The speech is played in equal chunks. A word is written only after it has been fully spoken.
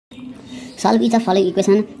Solve each of following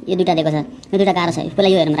equation यो दुईटा दिएको छ यो दुईटा गाह्रो छ पहिला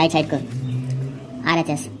यो हेरौँ राइट साइडको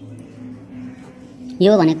आरएचएस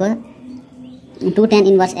यो भनेको 2 tan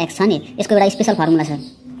इन्भर्स x छ नि यसको एउटा स्पेशल फर्मुला छ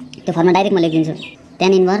त्यो फर्मुला डाइरेक्ट म लेखिदिन्छु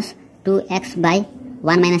tan inverse 2x by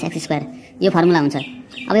 1 minus x square यो फर्मुला हुन्छ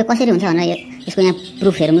अब यो कसरी हुन्छ भनेर यसको यहाँ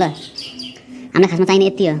प्रुफ हेरौँ ल हामीलाई खासमा चाहिने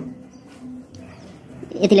यति हो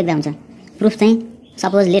यति लेख्दा हुन्छ प्रुफ चाहिँ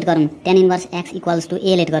सपोज लेट गरौँ tan inverse x equals to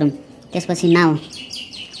a late गरौँ त्यसपछि नाउ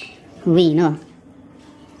वी नो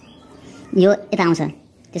यो यता आउँछ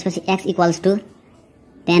त्यसपछि x equals to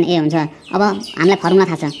tan a हुन्छ अब हामीलाई फर्मुला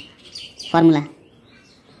थाहा छ फर्मुला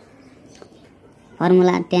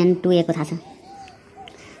tan 2a को थाहा छ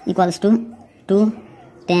equals to 2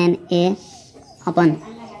 tan a upon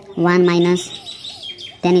 1 minus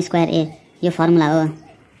tan square a यो फर्मुला हो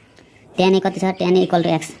tan a कति छ tan a equal to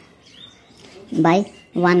x by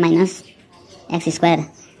 1 minus x square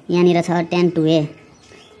यहाँनिर छ tan 2a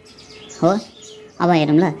हो अब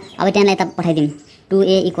हेरौँ ल अब tanलाई यता पठाइदिउँ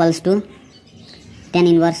 2a equals to tan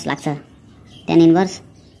inverse लाग्छ tan inverse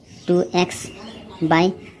 2x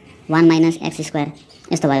by 1 minus x square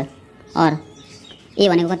यस्तो भयो और a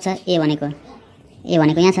भनेको कति छ a भनेको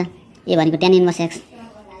यहाँ छ a भनेको tan inverse x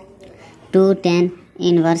 2 tan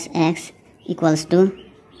inverse x equals to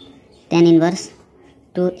tan inverse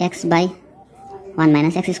 2x by 1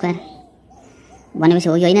 minus x square भनेपछि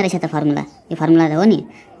हो यो होइन रहेछ त फर्मुला यो फर्मुला हो नि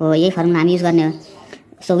हो यही फर्मुला हामी युज गर्ने हो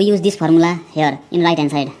so we use this formula here in right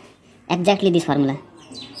hand side exactly this formula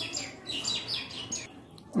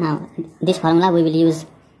now this formula we will use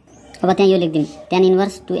अब त्यहाँ यो लेखिदिउँ tan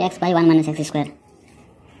inverse 2x by 1 minus x square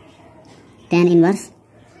tan inverse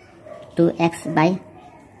 2x by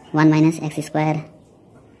 1 minus x square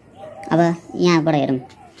अब यहाँबाट हेरौँ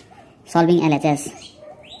solving LHS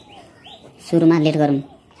सुरुमा late गरौँ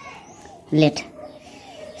late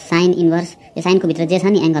sign inverse यो साइनको भित्र जे छ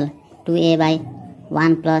नि angle 2a by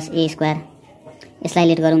 1 plus a square यसलाई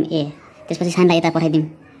लेट गरौँ a त्यसपछि साइनलाई यता पठाइदिउँ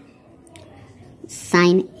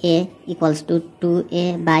sign a equals to 2a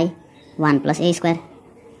by 1 plus a square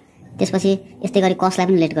त्यसपछि यस्तै गरी कसलाई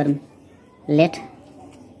पनि लेट गरौँ लेट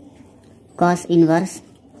कस inverse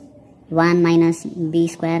 1 minus b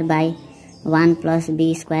square by 1 plus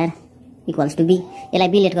b square equals to b यसलाई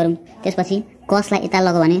b लेट गरौँ त्यसपछि कसलाई यता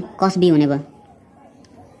लगायो भने कस b हुने भयो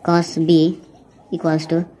कस b equals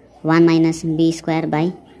to 1 minus b square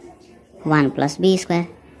by 1 plus b square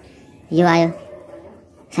यो आयो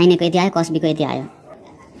साइन a को यति आयो कस b को यति आयो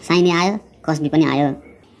साइन a आयो कस b पनि आयो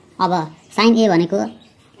अब साइन a भनेको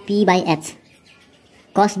p बाई h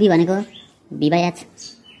कस b भनेको b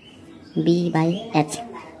बाई h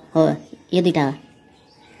हो यो दुईटा हो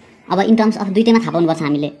अब इन टर्म्स अफ दुईटैमा थाहा पाउनुपर्छ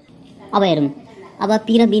हामीले अब हेरौँ अब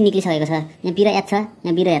p र b निक्लिसकेको छ यहाँ p र h छ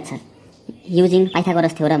यहाँ b र h छ using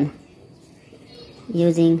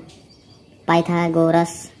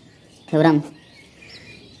Pythagoras theorem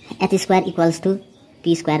h square equals to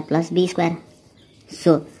p square plus b square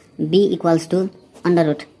so b equals to under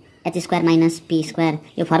root h square minus p square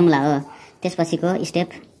यो फर्मुला हो त्यसपछिको स्टेप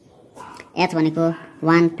h भनेको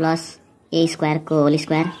 1 प्लस a स्क्वायर को whole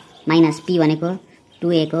square minus p भनेको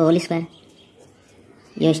 2a को whole square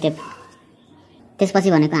यो step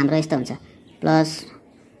त्यसपछि भनेको हाम्रो यस्तो हुन्छ plus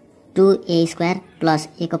 2a square plus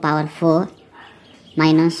a को पावर 4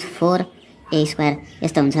 माइनस 4a स्क्वायर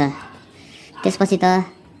यस्तो हुन्छ त्यसपछि त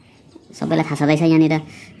सबैलाई थाहा छँदैछ यहाँनिर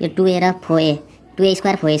यो 2a र 4a 2a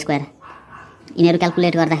square 4a square यिनीहरू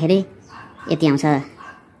क्याल्कुलेट गर्दाखेरि यति आउँछ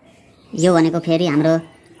यो भनेको फेरि हाम्रो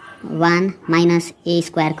 1 माइनस a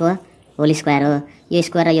स्क्वायर को होल स्क्वायर हो यो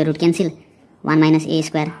स्क्वायर र यो root cancel 1 minus a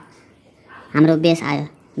square हाम्रो बेस आयो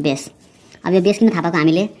बेस अब यो बेस किन थाहा पाएको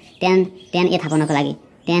हामीले tan a थाहा पाउनको लागि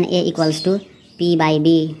tan a equals to p by b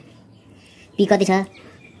p कति छ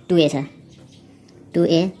 2a छ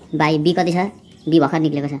 2a बाई b कति छ b भर्खर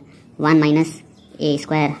निक्लेको छ 1 माइनस a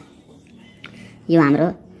स्क्वायर यो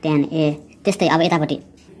हाम्रो tan a त्यस्तै अब यतापट्टि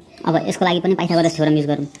अब यसको लागि पनि पाइथागोरस थ्योरम युज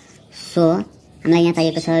गरौँ सो हामीलाई यहाँ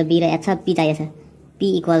चाहिएको छ b र h छ p चाहिएको छ p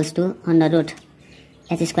equals to under root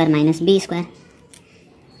h square minus b square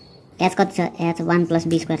h कति छ h 1 प्लस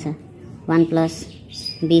b स्क्वायर छ 1 प्लस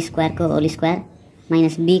b स्क्वायर को होल स्क्वायर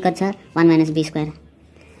माइनस b कति छ 1 minus b square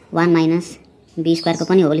 1 minus b square को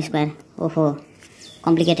पनि होल स्क्वायर ओहो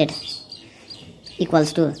कम्प्लिकेटेड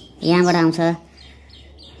इक्वल्स टु यहाँबाट आउँछ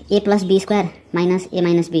a plus b square minus a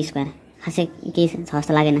minus b square खासै केही छ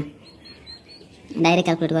जस्तो लागेन डाइरेक्ट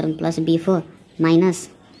क्याल्कुलेट गरौँ plus b4 minus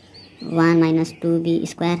 1 minus 2b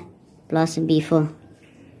square plus b4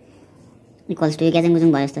 equals to यो ग्याजङ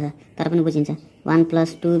गुजुङ भयो जस्तो छ तर पनि बुझिन्छ 1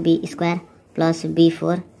 plus 2b square plus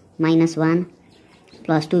b4 minus 1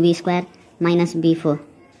 plus 2b square minus b4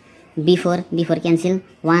 b4 cancel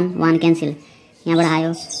 1 cancel यहाँबाट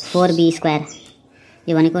आयो 4b²।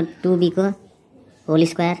 यो भनेको 2b को होल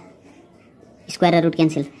स्क्वायर र root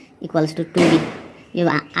cancel equals to 2b। यो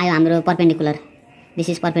आयो हाम्रो परपेन्डिकुलर, दिस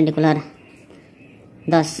इज परपेन्डिकुलर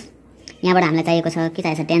 10। यहाँबाट हामीलाई चाहिएको छ के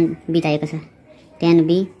चाहिएको छ, tan b चाहिएको छ। tan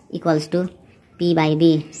b equals to p/b।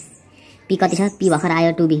 p कति छ, p भर्खर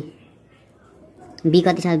आयो 2b। b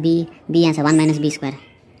कति छ, b यहाँ छ 1 - b²,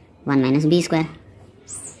 1 - b²।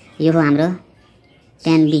 यो हो हाम्रो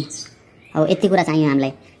tan b। अब यति कुरा चाहियो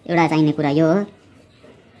हामीलाई। एउटा चाहिने कुरा यो हो,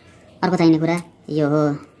 अर्को चाहिने कुरा यो हो।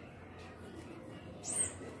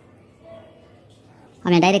 अब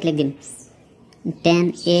यहाँ direct लेखिदिउँ, tan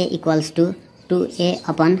a equals to 2a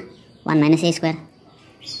upon 1 - a²,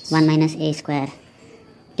 1 - a²।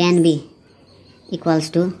 tan b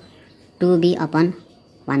equals to 2b upon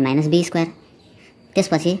 1 - b²।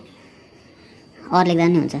 त्यसपछि अर लेख्दा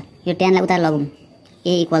नि हुन्छ। यो tan लाई उता लगौँ,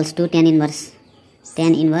 a equals to tan inverse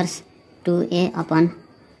 2a upon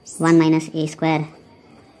 1 - a²।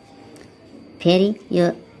 फेरि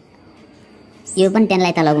यो पनि tan लाई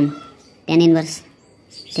यता लगौँ, tan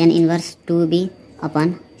inverse 2b upon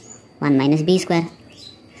 1 - b²।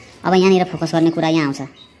 अब यहाँनिर फोकस गर्ने कुरा यहाँ आउँछ।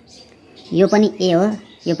 यो पनि a हो,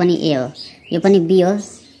 यो पनि a हो, यो पनि b हो,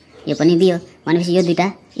 यो पनि b हो, भनेपछि यो दुईटा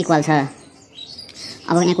इक्वल छ।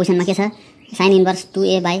 अब यहाँ क्वेसनमा के छ, sin इन्भर्स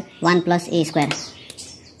 2a/1 + a²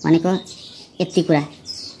 भनेको यति कुरा।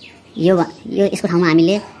 यो यसको ठाउँमा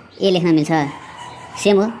हामीले a लेख्न मिल्छ।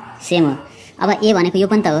 सेम हो। अब a भनेको यो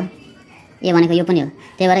पनि त हो, a भनेको यो पनि हो,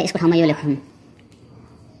 त्यही भएर यसको ठाउँमा यो लेखौँ।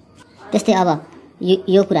 त्यस्तै अब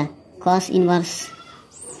यो कुरा cos इन्भर्स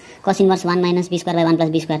 1 - b²/1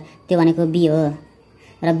 + b² त्यो भनेको b हो,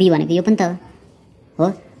 र b भनेको यो पनि त हो।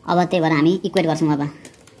 अब त्यही भएर हामी इक्वेट गर्छौँ। अब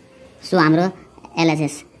सो हाम्रो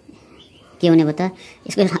LHS के हुने भयो त,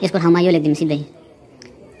 यसको ठाउँमा यो लेखिदिउँ सिधै,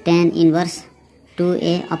 tan inverse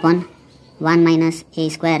 2a upon 1 - a²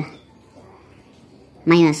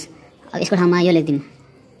 minus, अब यसको ठाउँमा यो लेखिदिउँ,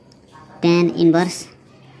 tan inverse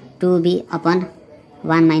 2b upon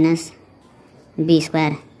 1 -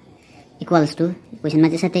 b² equals to क्वेसनमा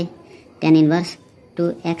त्यसै tan इन्भर्स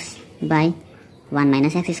 2x/1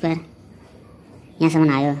 - x²। यहाँसम्म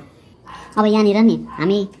आयो। अब यहाँनिर नि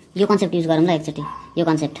हामी यो कन्सेप्ट युज गरौँ ल एकचोटि। यो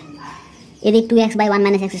कन्सेप्ट यदि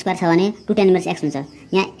 2x/1 - x² छ भने 2 tan इन्भर्स x हुन्छ।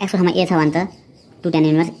 यहाँ x को ठाउँमा a छ भने त 2 tan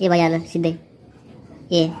इन्भर्स a भइहाल्यो सिधै,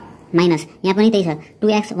 a माइनस यहाँ पनि त्यही छ,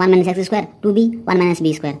 2x 1 - x², 2b 1 -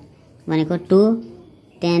 b² भनेको 2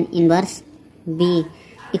 tan inverse b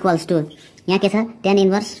equals to यहाँ के छ, tan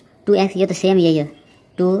इन्भर्स 2x, यो त सेम यही हो,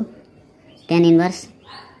 2 tan इन्भर्स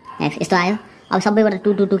x यस्तो आयो। अब सबैबाट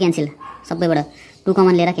 2 क्यान्सल, सबैबाट 2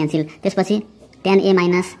 कमन लिएर क्यान्सल। त्यसपछि tan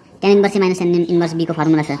inverse tan inverse b को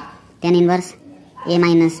फर्मुला छ, tan inverse a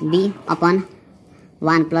 - b upon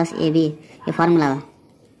 1 + ab यो फर्मुला हो।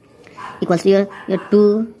 इक्वल्स टु यो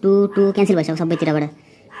 2 क्यान्सल भइसक्यो सबैतिरबाट,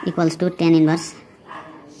 equals to tan inverse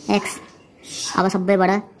x। अब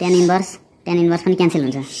सबैबाट tan इन्भर्स पनि क्यान्सल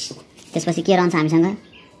हुन्छ। त्यसपछि के रहन्छ हामीसँग,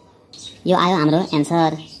 यो आयो हाम्रो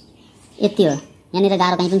एन्सर। यति हो, यहाँनिर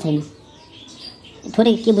गाह्रो कहीँ पनि छैन।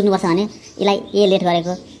 थोरै के बुझ्नुपर्छ भने यसलाई a लेट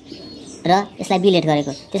गरेको र यसलाई b लेट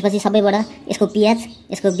गरेको, त्यसपछि सबैबाट यसको ph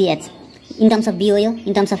यसको bh, in terms of b हो यो,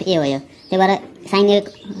 इन टर्म्स अफ a हो यो। त्यही भएर sin a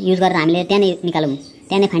युज गरेर हामीले tan a निकालौँ,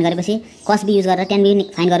 tan a find गरेपछि cos b युज गरेर tan b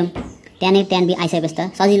फाइन्ड गरौँ। tan a tan b आइसकेपछि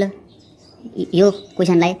त सजिलो। यो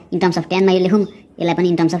क्वेसनलाई इन टर्म्स अफ tan मा लेखौँ, यसलाई पनि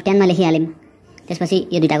इन टर्म्स अफ tan मा लेखिहाल्यौँ। त्यसपछि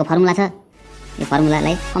यो दुईटाको फर्मुला छ, यो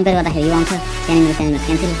फर्मुलालाई कम्पेयर गर्दाखेरि यो आउँछ, tan इन्भर्स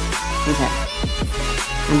क्यान्सल हुन्छ।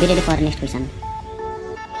 आम be ready for next question.